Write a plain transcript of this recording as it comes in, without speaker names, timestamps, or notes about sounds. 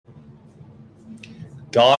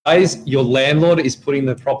Guys, your landlord is putting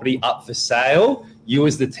the property up for sale. You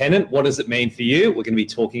as the tenant, what does it mean for you? We're going to be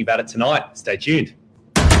talking about it tonight. Stay tuned.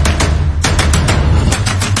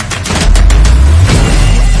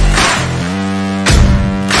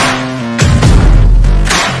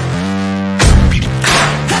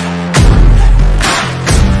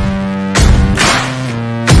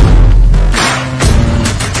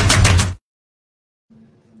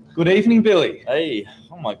 Good evening, Billy. Hey,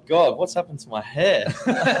 oh my God, what's happened to my hair?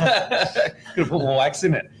 Could have put more wax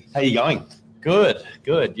in it. How you going? Good.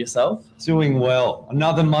 Yourself? Doing well.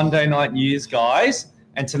 Another Monday night news, guys.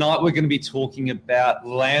 And tonight we're going to be talking about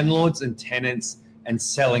landlords and tenants and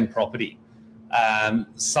selling property.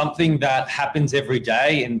 Something that happens every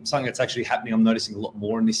day and something that's actually happening. I'm noticing a lot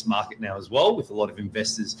more in this market now as well, with a lot of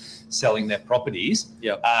investors selling their properties.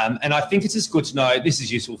 Yep. And I think it's just good to know, this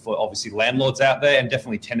is useful for obviously landlords out there and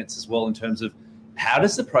definitely tenants as well, in terms of how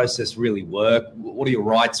does the process really work? What are your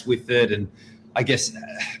rights with it? And I guess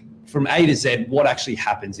from A to Z, what actually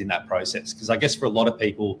happens in that process? Because I guess for a lot of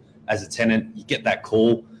people as a tenant, you get that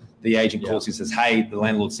call, the agent calls you and says, hey, the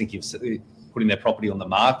landlord's thinking of putting their property on the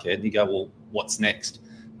market. And you go, well, what's next?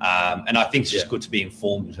 And I think it's just good to be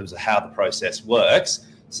informed in terms of how the process works,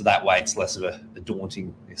 so that way it's less of a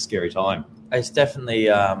daunting, scary time. It's definitely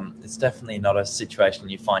not a situation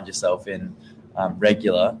you find yourself in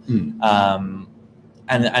regular.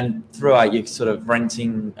 And throughout your sort of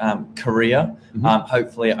renting career,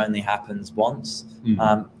 hopefully it only happens once.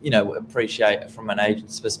 Appreciate from an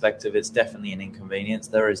agent's perspective, it's definitely an inconvenience.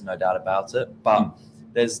 There is no doubt about it. But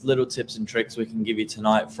there's little tips and tricks we can give you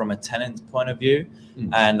tonight from a tenant's point of view.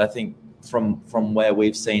 And I think from where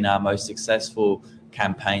we've seen our most successful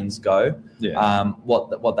campaigns go,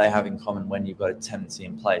 what they have in common when you've got a tenancy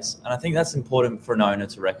in place. And I think that's important for an owner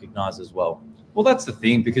to recognise as well. Well, that's the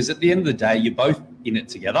thing, because at the end of the day, you're both in it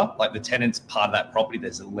together. Like, the tenant's part of that property,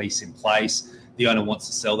 there's a lease in place, the owner wants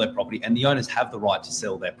to sell their property, and the owners have the right to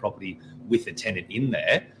sell their property with a tenant in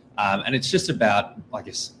there. And it's just about, I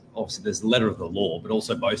guess, obviously there's the letter of the law, but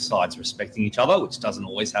also both sides respecting each other, which doesn't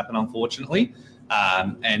always happen, unfortunately.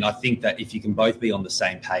 And I think that if you can both be on the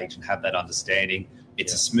same page and have that understanding,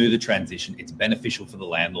 it's a smoother transition. It's beneficial for the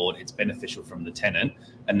landlord. It's beneficial from the tenant.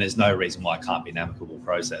 And there's no reason why it can't be an amicable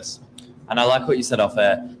process. And I like what you said off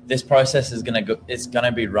air. This process is it's going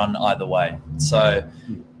to be run either way. So,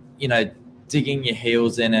 digging your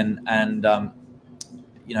heels in and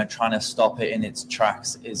trying to stop it in its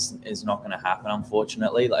tracks is not going to happen,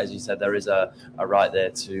 unfortunately. Like, as you said, there is a right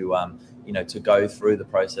there to to go through the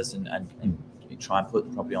process and try and put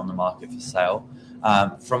the property on the market for sale.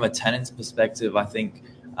 From a tenant's perspective, I think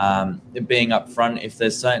being upfront, if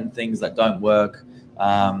there's certain things that don't work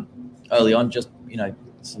early on, just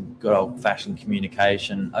some good old-fashioned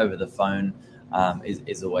communication over the phone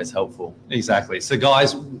is always helpful. Exactly. So,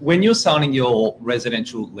 guys, when you're signing your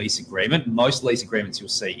residential lease agreement, most lease agreements you'll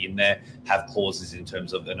see in there have clauses in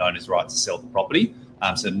terms of an owner's right to sell the property.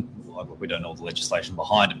 So we don't know the legislation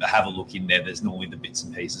behind it, but have a look in there. There's normally the bits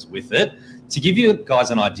and pieces with it to give you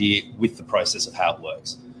guys an idea with the process of how it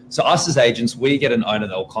works. So us as agents, we get an owner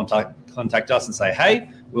that will contact us and say,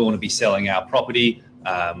 hey, we want to be selling our property.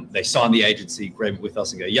 They sign the agency agreement with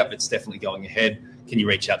us and go, yep, it's definitely going ahead. Can you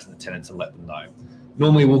reach out to the tenants and let them know?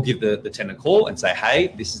 Normally, we'll give the tenant a call and say,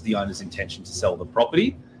 hey, this is the owner's intention to sell the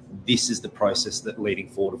property. This is the process that leading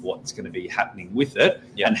forward of what's going to be happening with it.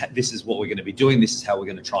 And this is what we're going to be doing. This is how we're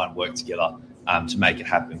going to try and work together to make it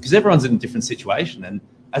happen. Because everyone's in a different situation. And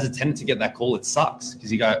as a tenant, to get that call, it sucks.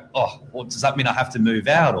 Because you go, oh, well, does that mean I have to move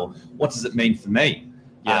out? Or what does it mean for me?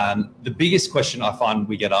 The biggest question I find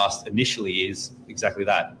we get asked initially is exactly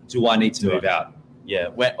that. Do I need to move out? Yeah.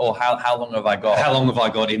 How long have I got? How long have I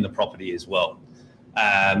got in the property as well?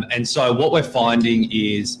 And so what we're finding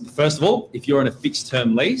is, first of all, if you're in a fixed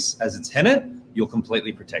term lease as a tenant, you're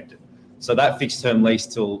completely protected. So that fixed term lease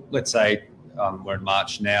till, let's say, we're in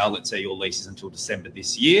March now, let's say your lease is until December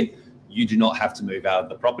this year, you do not have to move out of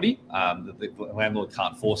the property. The landlord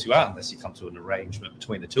can't force you out unless you come to an arrangement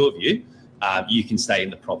between the two of you. You can stay in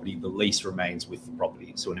the property. The lease remains with the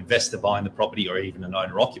property. So an investor buying the property, or even an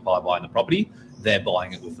owner-occupier buying the property, they're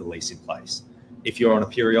buying it with the lease in place. If you're on a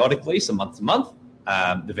periodic lease, a month to month,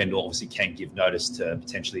 the vendor obviously can give notice to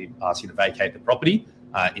potentially ask you to vacate the property.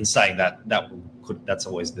 In saying that's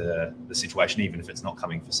always the situation, even if it's not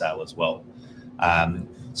coming for sale as well.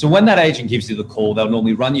 So when that agent gives you the call, they'll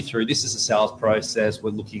normally run you through, this is a sales process.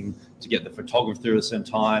 We're looking to get the photographer through at a certain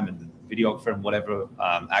time and the videographer and whatever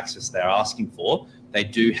access they're asking for. They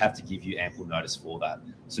do have to give you ample notice for that.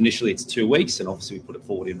 So initially it's 2 weeks, and obviously we put it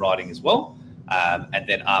forward in writing as well. And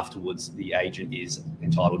then afterwards, the agent is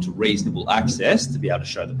entitled to reasonable access to be able to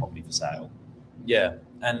show the property for sale. Yeah,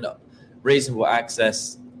 and reasonable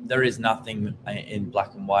access, there is nothing in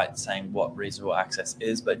black and white saying what reasonable access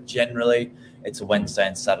is, but generally it's a Wednesday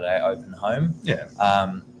and Saturday open home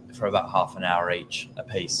for about half an hour each a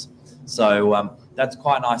piece. So that's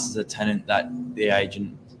quite nice as a tenant that the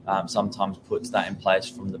agent sometimes puts that in place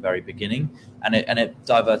from the very beginning, and it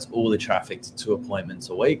diverts all the traffic to 2 appointments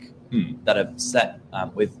a week that are set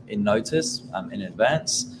in notice in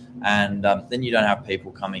advance. And then you don't have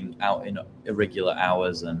people coming out in irregular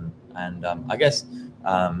hours and I guess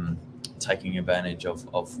taking advantage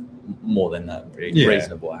of more than that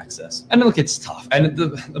reasonable access. And look, it's tough. And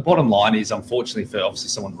the bottom line is, unfortunately, for obviously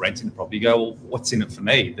someone renting the property, you go, well, what's in it for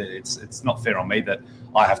me? That it's not fair on me that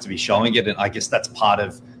I have to be showing it. And I guess that's part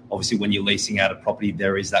of, obviously, when you're leasing out a property,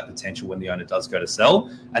 there is that potential when the owner does go to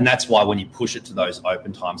sell. And that's why when you push it to those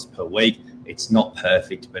open times per week, it's not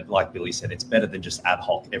perfect, but like Billy said, it's better than just ad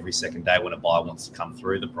hoc every second day when a buyer wants to come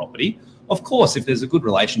through the property. Of course, if there's a good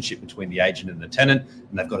relationship between the agent and the tenant,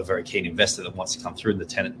 and they've got a very keen investor that wants to come through, and the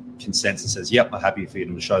tenant consents and says, yep, I'm happy for you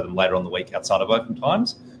to show them later on the week outside of open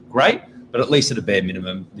times, great. But at least at a bare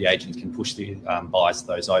minimum, the agent can push the buyers to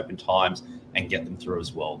those open times and get them through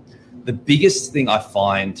as well. The biggest thing I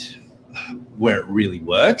find where it really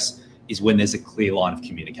works is when there's a clear line of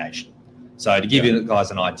communication. So to give you guys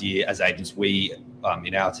an idea, as agents, we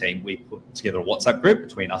in our team, we put together a WhatsApp group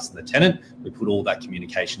between us and the tenant. We put all that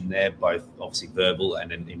communication there, both obviously verbal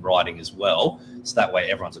and in writing as well. So that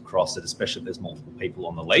way everyone's across it, especially if there's multiple people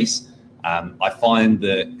on the lease. I find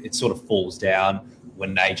that it sort of falls down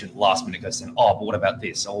when an agent last minute goes saying, oh, but what about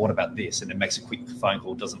this? Or what about this? And it makes a quick phone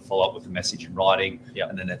call, doesn't follow up with a message in writing,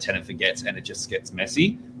 and then the tenant forgets and it just gets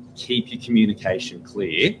messy. Keep your communication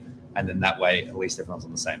clear, and then that way at least everyone's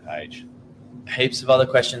on the same page. Heaps of other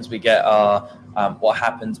questions we get are what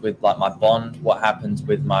happens with like my bond, what happens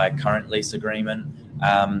with my current lease agreement,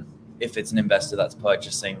 if it's an investor that's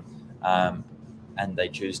purchasing and they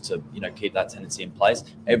choose to keep that tenancy in place.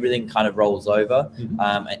 Everything kind of rolls over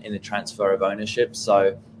in the transfer of ownership.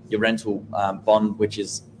 So your rental bond, which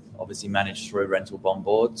is obviously managed through rental bond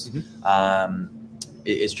boards,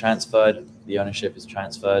 it is transferred. The ownership is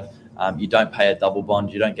transferred. You don't pay a double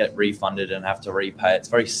bond. You don't get refunded and have to repay. It's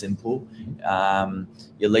very simple.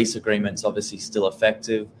 Your lease agreement's obviously still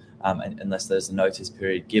effective unless there's a notice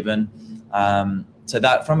period given. So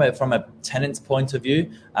that from a tenant's point of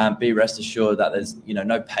view, be rest assured that there's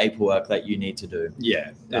no paperwork that you need to do.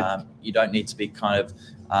 You don't need to be kind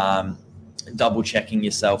of double checking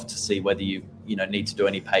yourself to see whether you need to do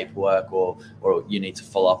any paperwork or you need to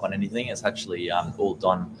follow up on anything. It's actually all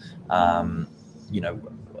done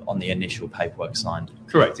on the initial paperwork signed.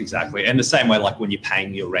 Correct, exactly. And the same way, like when you're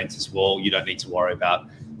paying your rent as well, you don't need to worry about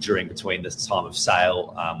between the time of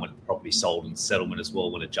sale, when the property's sold, and settlement as well,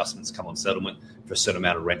 when adjustments come on settlement for a certain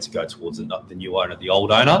amount of rent to go towards the new owner, the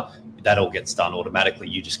old owner, that all gets done automatically.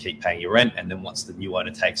 You just keep paying your rent, and then once the new owner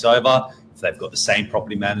takes over, if they've got the same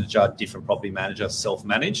property manager, different property manager,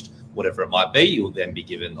 self-managed, whatever it might be, you'll then be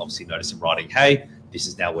given obviously notice in writing, hey, this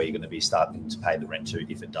is now where you're going to be starting to pay the rent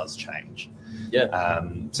to if it does change.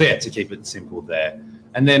 To keep it simple there.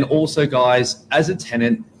 And then also, guys, as a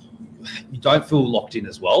tenant, you don't feel locked in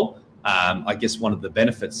as well. I guess one of the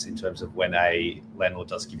benefits in terms of when a landlord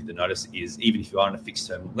does give you the notice is, even if you are on a fixed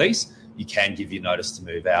term lease, you can give your notice to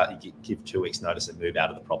move out. You give 2 weeks notice and move out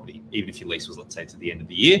of the property. Even if your lease was, let's say, to the end of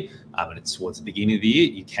the year, and it's towards the beginning of the year,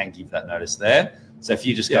 you can give that notice there. So if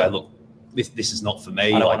you just go, look, this is not for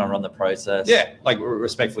me. I don't want to run the process.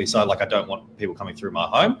 Respectfully. So I don't want people coming through my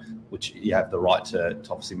home, which you have the right to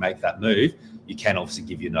obviously make that move. You can obviously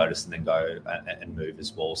give your notice and then go and move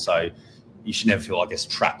as well. So you should never feel, I guess,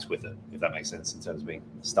 trapped with it, if that makes sense, in terms of being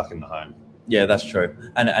stuck in the home. Yeah, that's true.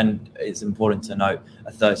 And it's important to note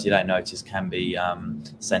a 30-day notice can be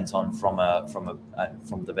sent on from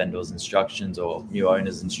the vendor's instructions or new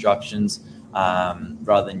owner's instructions,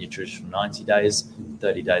 rather than your traditional 90 days,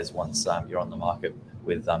 30 days once you're on the market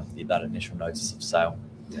with that initial notice of sale.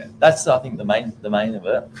 Yeah, that's, I think, the main of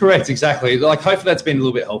it. Correct, exactly. Like, hopefully that's been a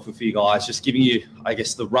little bit helpful for you guys, just giving you, I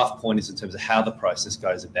guess, the rough pointers in terms of how the process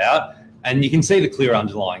goes about. And you can see the clear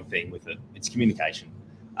underlying theme with it. It's communication.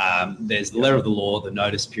 There's the letter of the law, the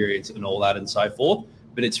notice periods and all that and so forth.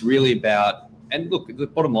 But it's really about, and look, the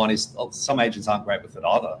bottom line is some agents aren't great with it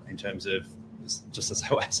either, in terms of just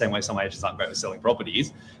the same way some agents aren't great with selling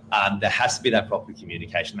properties. There has to be that proper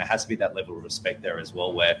communication. There has to be that level of respect there as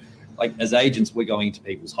well, where, like, as agents, we're going into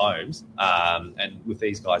people's homes, and with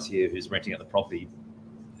these guys here who's renting out the property,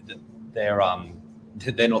 they're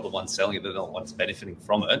not the ones selling it, they're not the ones benefiting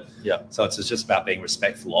from it. So it's just about being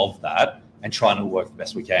respectful of that and trying to work the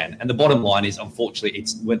best we can. And the bottom line is, unfortunately,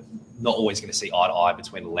 not always going to see eye to eye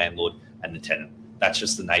between the landlord and the tenant. That's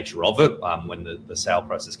just the nature of it when the sale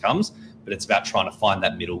process comes. But it's about trying to find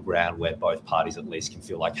that middle ground where both parties at least can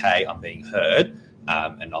feel like, hey, I'm being heard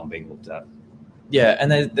and I'm being looked at. Yeah,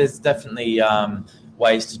 and there's definitely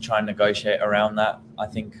ways to try and negotiate around that. I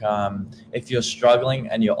think if you're struggling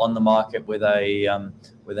and you're on the market with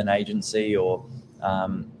an agency, or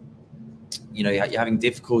you're having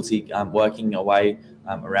difficulty working away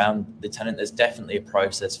around the tenant, there's definitely a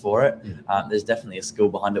process for it. There's definitely a skill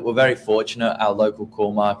behind it. We're very fortunate. Our local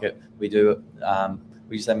core market, we do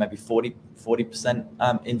we say maybe 40%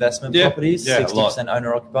 investment properties, 60%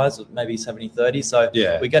 owner occupiers, maybe 70-30. So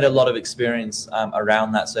we get a lot of experience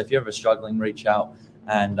around that. So if you're ever struggling, reach out,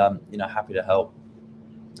 and happy to help.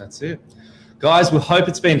 That's it. Guys, we hope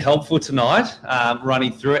it's been helpful tonight,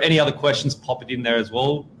 running through it. Any other questions, pop it in there as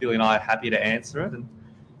well. Billy and I are happy to answer it, and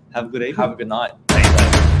have a good evening. Have a good night.